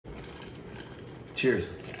Cheers.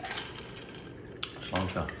 Long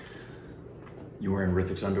shot. You wearing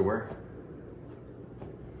Rithik's underwear?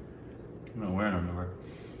 I'm not wearing underwear.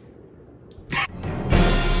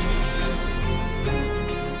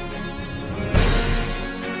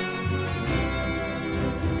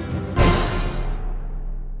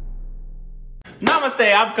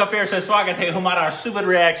 Namaste, I'm Kapoor Sons. Swagat hai humara stupid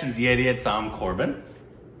reactions, ye idiots. I'm Korbin.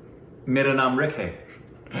 Mera naam Rick hai.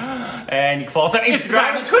 And you can follow us on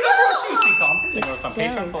Instagram and Twitter for juicy content. It's on so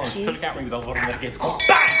Patreon, follow us on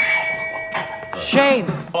juicy. Shame!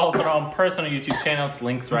 Follow us on our own personal YouTube channels.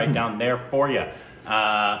 Links right down there for you.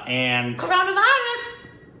 And Coronavirus!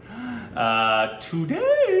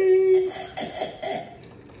 Today,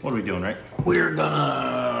 what are we doing, Rick? We're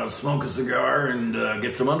gonna smoke a cigar and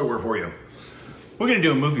get some underwear for you. We're gonna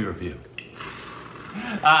do a movie review.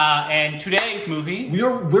 And today's movie,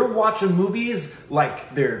 We're watching movies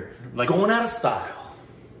like they're going out of style.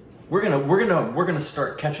 We're gonna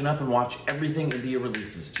start catching up and watch everything India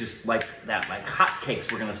releases just like that, like hotcakes.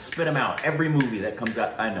 We're gonna spit them out. Every movie that comes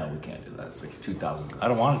out. I know we can't do that. It's like 2,000. I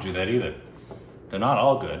don't want to do that either. They're not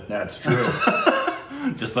all good. That's true.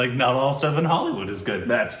 Just like not all stuff in Hollywood is good.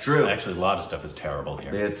 That's true. Actually, a lot of stuff is terrible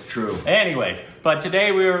here. It's true. Anyways, but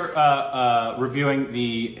today we're reviewing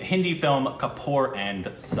the Hindi film Kapoor and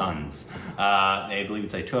Sons. I believe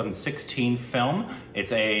it's a 2016 film.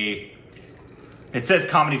 It says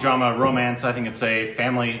comedy, drama, romance. I think it's a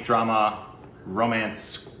family drama,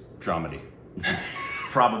 romance, dramedy.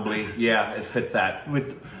 Probably, yeah, it fits that.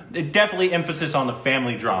 With definitely emphasis on the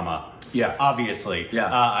family drama. Yeah. Obviously. Yeah.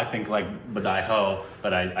 I think like Badai Ho,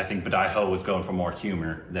 but I think Badai Ho was going for more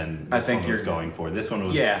humor than this one was going for. This one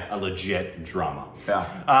was a legit drama. Yeah.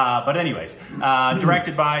 But anyways,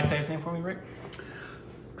 directed by, say his name for me, Rick?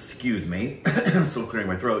 Excuse me, I'm still clearing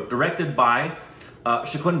my throat. Directed by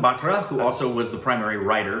Shakun Batra, who also was the primary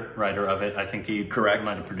writer. Writer of it. I think he Correct.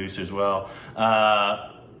 might have produced as well.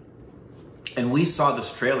 And we saw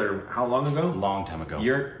this trailer, how long ago? A long time ago.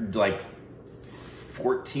 You're like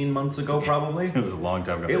 14 months ago, probably? It was a long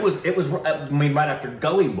time ago. It was, I mean, right after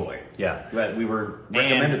Gully Boy. Yeah. That we were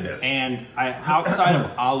recommended this. And outside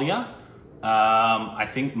of Alia, I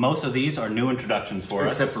think most of these are new introductions for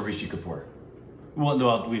us. Except for Rishi Kapoor.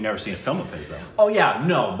 Well, we've never seen a film of his, though. Oh, yeah,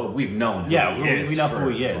 no, but we've known who he is. We know who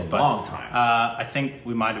he is. For a long time. I think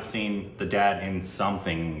we might have seen the dad in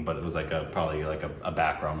something, but it was like probably like a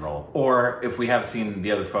background role. Or if we have seen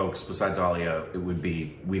the other folks besides Alia, it would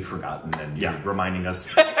be we've forgotten and you're reminding us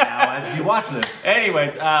now as you watch this.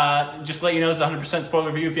 Anyways, just to let you know, it's a 100%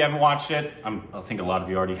 spoiler review if you haven't watched it. I think a lot of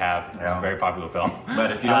you already have. It's a very popular film.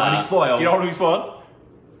 But if you don't want to be spoiled. If you don't want to be spoiled,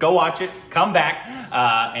 go watch it, come back,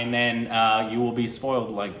 and then you will be spoiled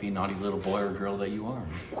like the naughty little boy or girl that you are.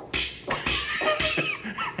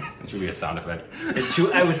 It should be a sound effect.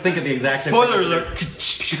 I was thinking the exact same Spoiler alert.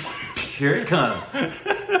 Here it comes.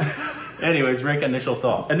 Anyways, Rick, initial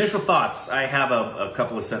thoughts. Initial thoughts. I have a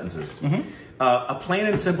couple of sentences. A plain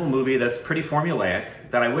and simple movie that's pretty formulaic,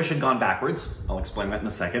 that I wish had gone backwards. I'll explain that in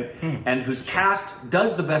a second. And whose cast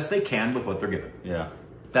does the best they can with what they're given. Yeah.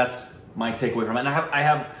 That's my takeaway from it. And I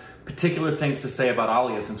have particular things to say about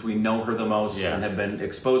Alia since we know her the most and have been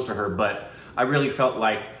exposed to her, but I really felt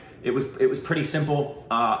like it was pretty simple.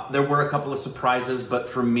 There were a couple of surprises, but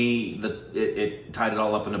for me, it tied it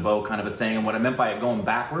all up in a bow kind of a thing. And what I meant by it going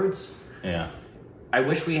backwards, I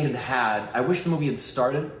wish the movie had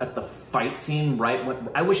started at the fight scene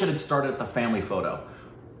I wish it had started at the family photo.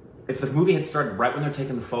 If the movie had started right when they're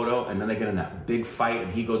taking the photo and then they get in that big fight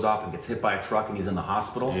and he goes off and gets hit by a truck and he's in the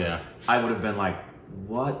hospital, I would have been like,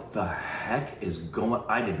 what the heck is going?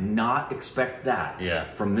 I did not expect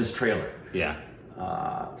that from this trailer. No,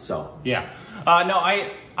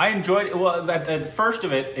 I enjoyed it. Well, at the first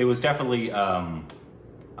of it, it was definitely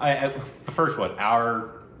the first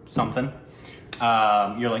hour something.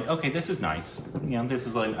 You're like, okay, this is nice. You know, this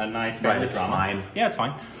is like a nice family drama. Fine. Yeah, it's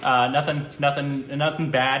fine.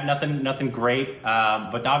 Nothing bad, nothing great.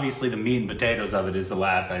 But obviously, the meat and potatoes of it is the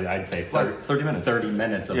last. I'd say 30 minutes. 30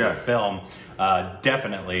 minutes of the film.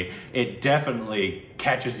 It definitely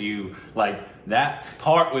catches you like that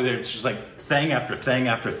part where it's just like thing after thing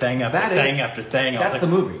after thing after thing after thing. That's the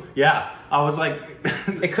movie. Yeah, I was like,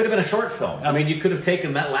 it could have been a short film. I mean, you could have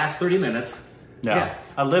taken that last 30 minutes.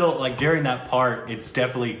 A little like during that part, it's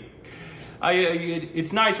definitely.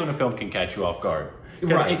 It's nice when a film can catch you off guard.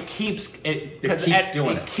 Right. It keeps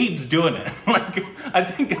doing it. Like I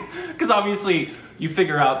think because obviously you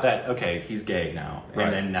figure out that okay, he's gay now,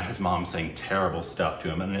 and then now his mom's saying terrible stuff to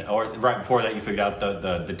him, and or right before that you figured out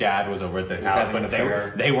the dad was over at the house, but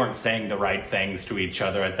they weren't saying the right things to each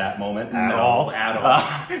other at that moment at all.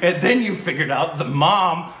 And then you figured out the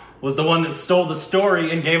mom was the one that stole the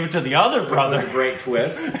story and gave it to the other brother. Which was a great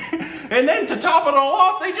twist. And then to top it all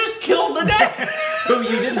off, they just killed the dad. Who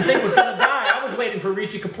you didn't think was going to die. I was waiting for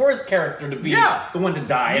Rishi Kapoor's character to be the one to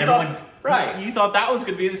die. You thought that was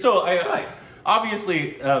going to be... So,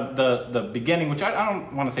 obviously, the beginning, which I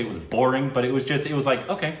don't want to say was boring, but it was like,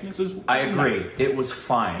 okay, this is... I agree. Nice. It was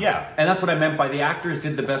fine. Yeah. And that's what I meant by the actors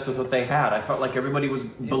did the best with what they had. I felt like everybody was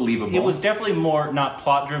believable. It was definitely more not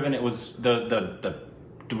plot-driven. It was the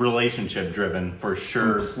relationship-driven, for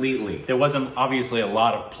sure. Completely. There wasn't, obviously, a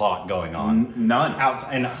lot of plot going on. None.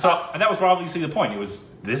 And so that was obviously the point. It was,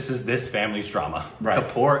 this is this family's drama. Right.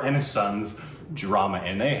 Kapoor and his sons... drama,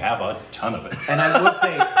 and they have a ton of it. And I will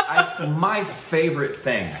say, my favorite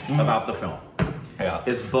thing about the film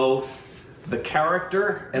is both the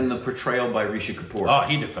character and the portrayal by Rishi Kapoor. Oh,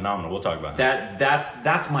 he did phenomenal. We'll talk about that.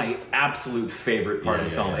 That's my absolute favorite part of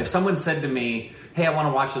the film. If someone said to me, hey, I want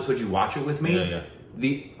to watch this, would you watch it with me?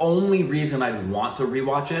 The only reason I'd want to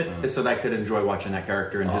rewatch it is so that I could enjoy watching that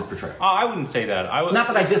character and his portrayal. Oh, I wouldn't say that. Not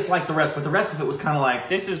that I dislike the rest, but the rest of it was kind of like,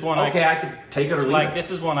 this is one I could take it or leave it. This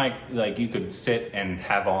is one you could sit and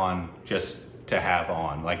have on just to have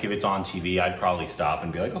on. Like, if it's on TV, I'd probably stop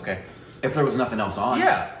and be like, okay. If there was nothing else on.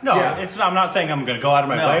 I'm not saying I'm going to go out of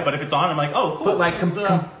my way, but if it's on, I'm like, oh, cool. But like,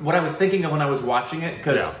 what I was thinking of when I was watching it,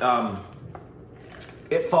 because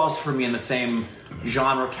it falls for me in the same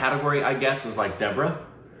genre category, I guess, as like Deborah.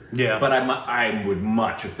 Yeah. But I would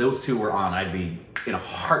much, if those two were on, I'd be, in a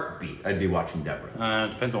heartbeat, I'd be watching Deborah.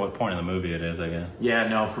 Depends on what point of the movie it is, I guess. Yeah,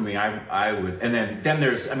 no, for me, I would. And then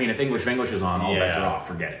there's, I mean, if English is on, all bets are off,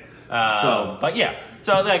 forget it. But yeah,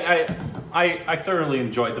 so like, I thoroughly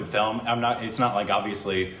enjoyed the film. It's not like,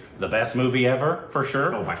 obviously, the best movie ever, for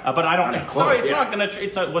sure. Oh, but I don't, it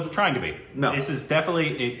wasn't trying to be. No. This is definitely,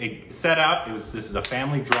 it set out, this is a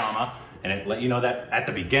family drama. And it let you know that at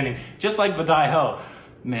the beginning, just like Badai Ho,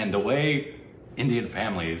 man, the way Indian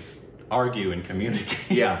families argue and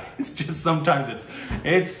communicate, it's just sometimes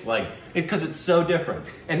it's like because it's so different.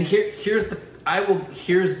 And here's the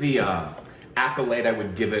accolade I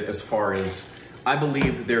would give it as far as I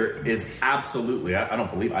believe there is absolutely,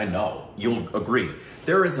 I know you'll agree,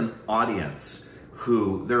 there is an audience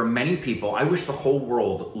there are many people. I wish the whole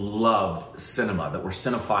world loved cinema, that were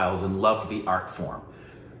cinephiles and loved the art form.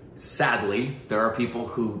 Sadly, there are people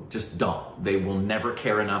who just don't. They will never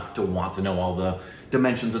care enough to want to know all the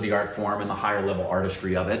dimensions of the art form and the higher level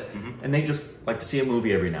artistry of it. And they just like to see a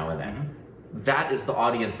movie every now and then. That is the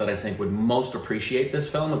audience that I think would most appreciate this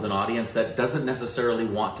film, as an audience that doesn't necessarily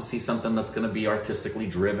want to see something that's going to be artistically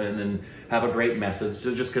driven and have a great message.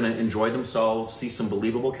 They're just going to enjoy themselves, see some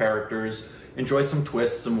believable characters, enjoy some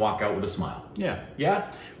twists, and walk out with a smile. Yeah.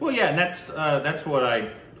 Yeah? Well, yeah, and that's what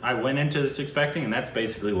I went into this expecting, and that's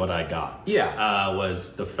basically what I got. Yeah.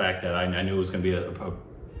 Was the fact that I knew it was going to be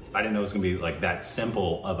I didn't know it was going to be like that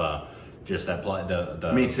simple of a, just that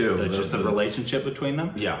me too. Just the relationship between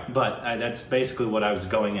them. Yeah. But that's basically what I was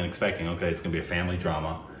going and expecting. Okay, it's going to be a family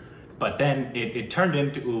drama. But then it turned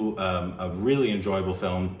into a really enjoyable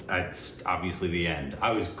film. It's obviously the end.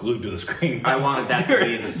 I was glued to the screen. I wanted that to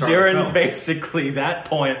be the start during of the film. Basically that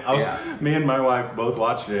point. Me and my wife both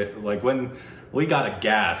watched it. Like when we got a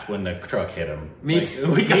gasp when the truck hit him. Me too.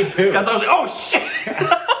 Me too. Because I was like, oh shit!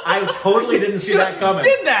 I totally didn't see that coming.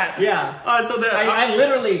 Did that? Yeah. So that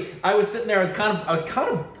I was sitting there. I was kind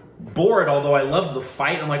of bored. Although I loved the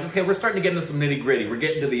fight. I'm like, okay, we're starting to get into some nitty gritty. We're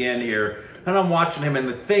getting to the end here, and I'm watching him, and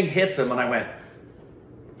the thing hits him, and I went,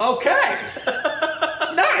 okay,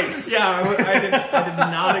 nice. Yeah, I did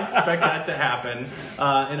not expect that to happen,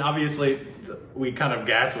 and obviously we kind of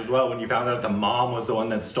gasped as well when you found out the mom was the one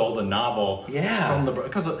that stole the novel. Yeah. From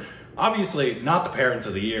because obviously not the parents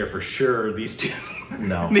of the year for sure. These two.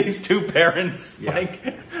 No. These two parents, like,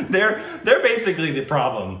 they're basically the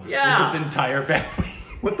problem. Yeah. With this entire family.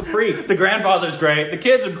 With the freak. The grandfather's great. The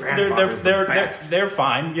kids are they're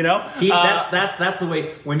fine, you know? That's the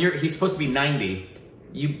way, when he's supposed to be 90,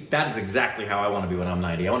 that is exactly how I want to be when I'm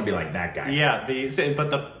 90. I want to be like that guy. Yeah, but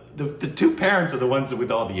the two parents are the ones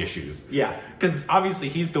with all the issues. Yeah. Because obviously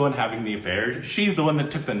he's the one having the affair. She's the one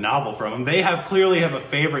that took the novel from him. They clearly have a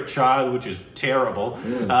favorite child, which is terrible.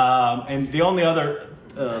 And the only other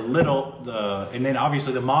and then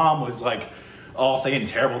obviously the mom was like all saying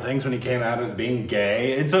terrible things when he came out as being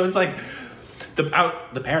gay. And so it's like,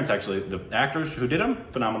 the parents, actually, the actors who did them,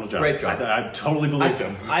 phenomenal job. Great job. I totally believed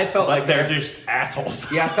them. I felt like they're just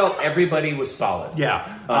assholes. Yeah, I felt everybody was solid.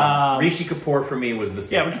 Yeah. Rishi Kapoor for me was the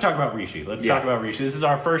standout. Yeah, we can talk about Rishi. Let's talk about Rishi. This is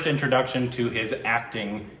our first introduction to his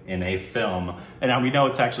acting in a film. And now we know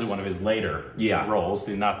it's actually one of his later roles,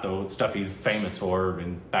 and not the stuff he's famous for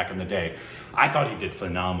back in the day. I thought he did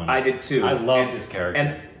phenomenal. I did too. I loved his character.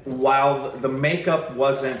 And while the makeup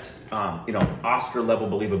wasn't, you know, Oscar level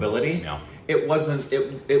believability, No. it wasn't.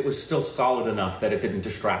 It was still solid enough that it didn't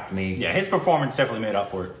distract me. Yeah, his performance definitely made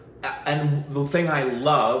up for it. And the thing I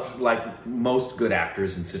love, like most good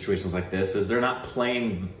actors in situations like this, is they're not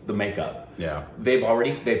playing the makeup. Yeah.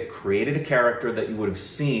 They've created a character that you would have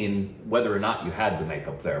seen whether or not you had the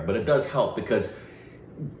makeup there. But it does help because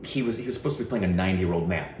he was supposed to be playing a 90-year-old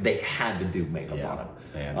man. They had to do makeup on him.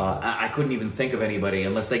 Yeah. I couldn't even think of anybody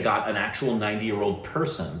unless they got an actual 90-year-old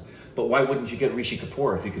person. But why wouldn't you get Rishi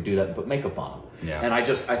Kapoor if you could do that and put makeup on him? Yeah. And I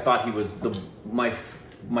thought he was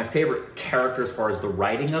my favorite character as far as the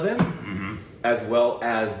writing of him, as well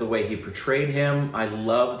as the way he portrayed him. I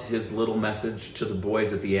loved his little message to the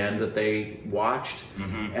boys at the end that they watched,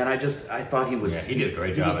 and I thought he was. Yeah, he did a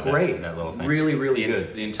great job. He was great. That little thing. Really, really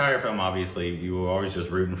good. The entire film, obviously, you were always just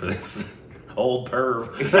rooting for this old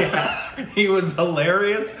perv. Yeah. He was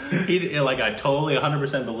hilarious. I totally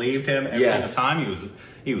 100% believed him every single time.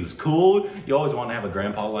 He was cool. You always want to have a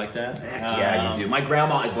grandpa like that. Heck yeah, you do. My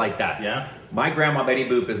grandma is like that. Yeah? My grandma, Betty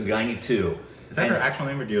Boop, is 92. Is that her actual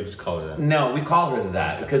name, or do you just call her that? No, we call her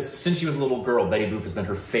that because since she was a little girl, Betty Boop has been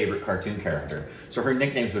her favorite cartoon character. So her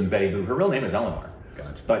nickname's been Betty Boop. Her real name is Eleanor.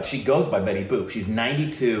 Gotcha. But she goes by Betty Boop. She's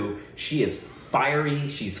 92. She is fiery.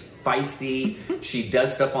 She's feisty. She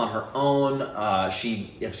does stuff on her own.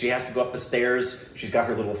 If she has to go up the stairs, she's got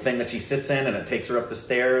her little thing that she sits in, and it takes her up the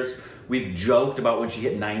stairs. We've joked about when she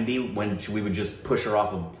hit 90, when we would just push her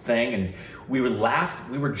off a thing, and we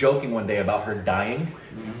were joking one day about her dying,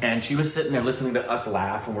 and she was sitting there listening to us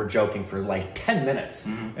laugh, and we're joking for like 10 minutes.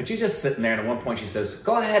 And she's just sitting there, and at one point she says,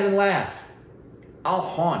 "Go ahead and laugh. I'll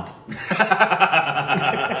haunt."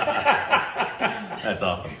 That's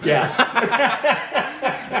awesome. Yeah.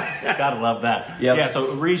 Gotta love that. Yep. Yeah,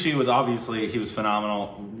 so Rishi was he was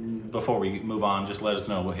phenomenal. Before we move on, just let us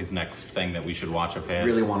know what his next thing that we should watch of his.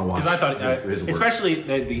 Really want to watch. Because I thought, his work. especially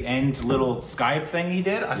the end little Skype thing he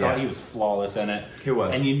did, I thought he was flawless in it. He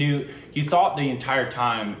was. And you thought the entire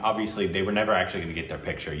time, obviously, they were never actually going to get their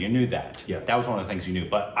picture. You knew that. Yeah. That was one of the things you knew.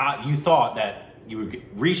 But you thought that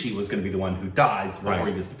Rishi was going to be the one who dies before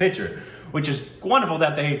he gets the picture, which is wonderful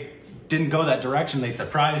that they didn't go that direction. They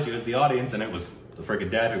surprised you as the audience, and it was the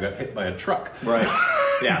freaking dad who got hit by a truck. Right.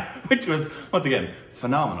 Yeah. Which was, once again,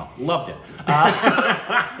 phenomenal. Loved it.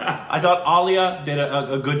 I thought Alia did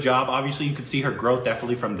a good job. Obviously, you could see her growth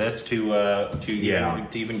definitely from this to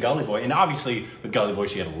even Gully Boy. And obviously, with Gully Boy,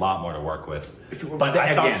 she had a lot more to work with. But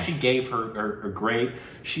I thought she gave her great.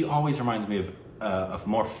 She always reminds me of a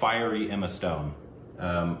more fiery Emma Stone.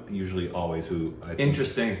 Usually, always who. I think,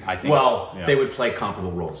 Interesting. I think. They would play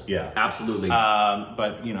comparable roles. Yeah, absolutely.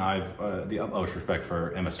 But you know, I've the utmost respect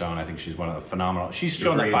for Emma Stone. I think she's one of the phenomenal. She's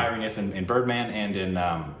shown the fieriness in Birdman and in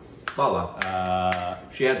Lala.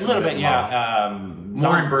 She had a little bit,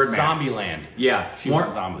 more in Birdman. Zombieland. Yeah, she more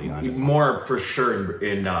Zombieland. More for sure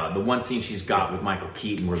in the one scene she's got with Michael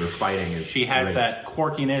Keaton where they're fighting. She has that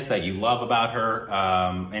quirkiness that you love about her,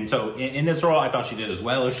 and so in this role, I thought she did as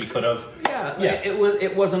well as she could have. Yeah.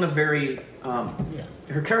 It wasn't a very.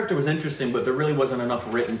 Her character was interesting, but there really wasn't enough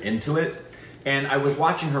written into it. And I was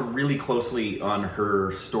watching her really closely on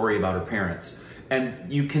her story about her parents,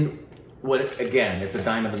 and you can. Again, it's a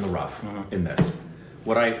diamond in the rough in this.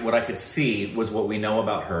 What I could see was what we know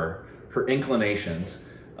about her inclinations,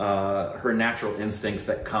 her natural instincts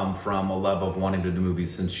that come from a love of wanting to do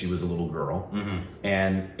movies since she was a little girl,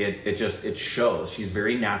 and it shows. She's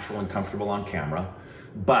very natural and comfortable on camera,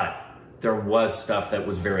 but there was stuff that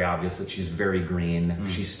was very obvious that she's very green.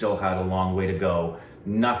 She still had a long way to go.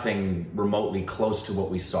 Nothing remotely close to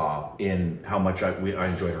what we saw in how much I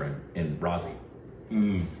enjoyed her in Rosie.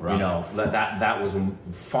 Right. You know, that was a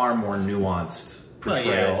far more nuanced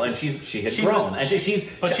portrayal, and she had grown, and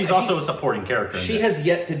she's also a supporting character. She has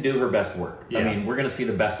yet to do her best work. Yeah. I mean, we're going to see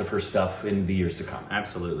the best of her stuff in the years to come.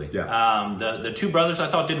 Absolutely. Yeah. The two brothers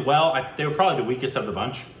I thought did well. They were probably the weakest of the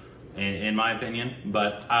bunch, in my opinion,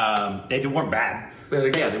 but they weren't bad.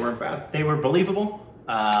 Yeah, they weren't bad. They were believable,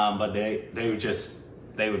 but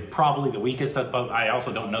they were probably the weakest. But I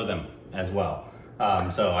also don't know them as well.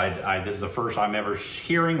 So this is the first I'm ever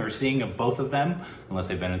hearing or seeing of both of them, unless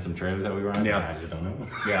they've been in some trailers that we were on. Yeah. I just don't know.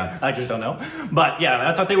 Yeah. I just don't know. But yeah,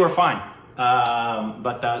 I thought they were fine.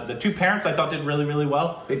 But the two parents I thought did really, really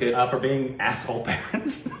well. They did. For being asshole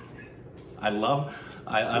parents. I love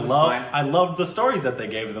the stories that they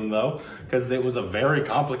gave them though, because it was a very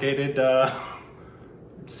complicated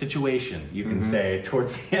situation, you can say,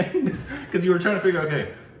 towards the end. Because you were trying to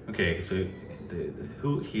figure, okay, so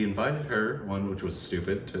who he invited her, one which was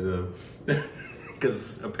stupid, to the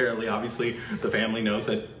because apparently, obviously, the family knows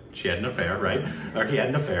that she had an affair, right? Or he had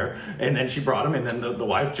an affair, and then she brought him, and then the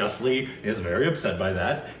wife justly is very upset by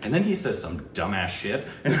that, and then he says some dumbass shit.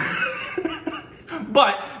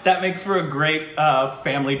 But that makes for a great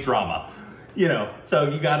family drama, you know. So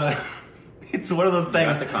you gotta. It's one of those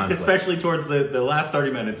things, especially towards the last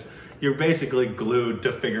 30 minutes. You're basically glued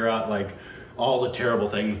to figure out like all the terrible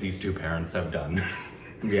things these two parents have done.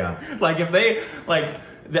 Yeah. Like if they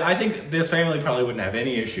I think this family probably wouldn't have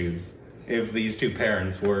any issues if these two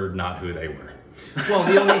parents were not who they were. Well,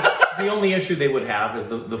 the only issue they would have is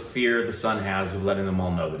the fear the son has of letting them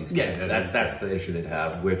all know that he's gay. Yeah, that's the issue they'd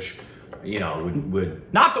have, which, you know,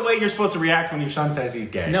 would not the way you're supposed to react when your son says he's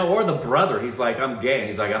gay. No, or the brother. He's like, I'm gay. And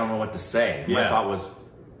he's like, I don't know what to say. Yeah. My thought was,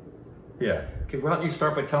 yeah. Okay, why don't you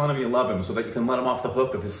start by telling him you love him so that you can let him off the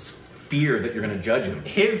hook of his fear that you're going to judge him.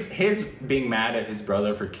 His being mad at his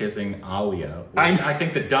brother for kissing Alia, I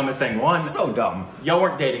think the dumbest thing. One, so dumb. Y'all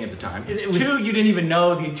weren't dating at the time. It was, 2, you didn't even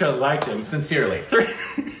know if each other liked him. Sincerely. 3,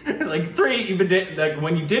 3, you've been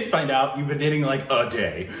when you did find out, you've been dating like a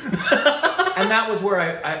day. And that was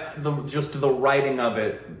where just the writing of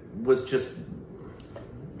it was just,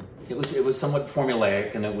 it was somewhat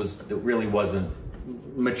formulaic, and it really wasn't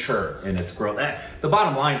mature in its growth. The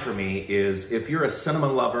bottom line for me is, if you're a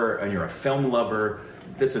cinema lover and you're a film lover,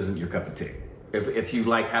 this isn't your cup of tea. If you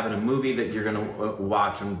like having a movie that you're gonna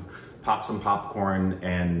watch and pop some popcorn,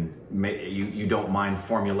 and you don't mind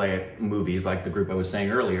formulaic movies like the group I was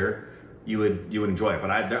saying earlier, you would enjoy it.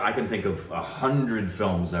 But I can think of 100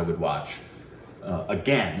 films I would watch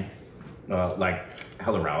again, like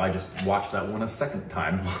Hello, I just watched that one a second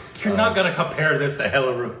time. You're not gonna compare this to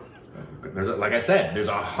Hello. Like I said, there's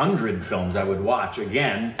 100 films I would watch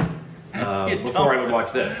again before I would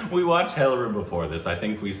watch this. We watched Hello before this. I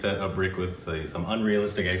think we set up Rick with some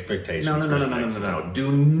unrealistic expectations. No.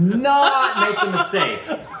 Do not make the mistake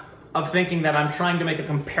of thinking that I'm trying to make a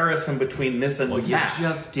comparison between this and that. You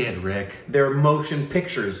just did, Rick. They're motion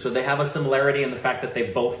pictures, so they have a similarity in the fact that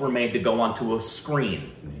they both were made to go onto a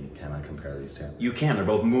screen. You cannot compare these two. You can. They're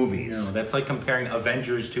both movies. No, that's like comparing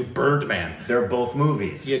Avengers to Birdman. They're both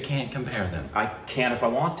movies. You can't compare them. I can if I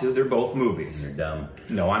want to. They're both movies. You're dumb.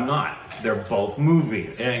 No, I'm not. They're both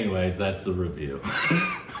movies. Anyways, that's the review.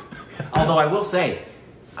 Although I will say,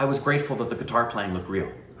 I was grateful that the guitar playing looked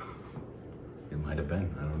real. It might have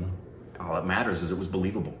been. I don't know. All that matters is it was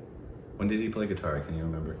believable. When did he play guitar? Can you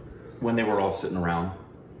remember? When they were all sitting around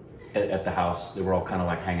at the house. They were all kind of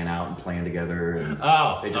like hanging out and playing together. And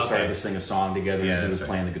they just started to sing a song together, and he was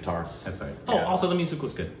playing the guitar. That's right. Oh, also the music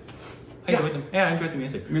was good. I enjoyed the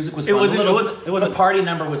music. Music was fun. The party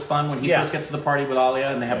number was fun when he first gets to the party with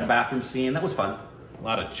Alia and they have the bathroom scene. That was fun. A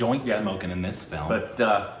lot of joint smoking in this film. But,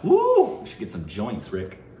 woo! We should get some joints,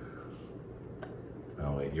 Rick.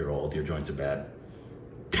 Oh, wait, you're old. Your joints are bad.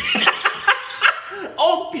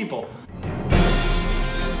 Old people!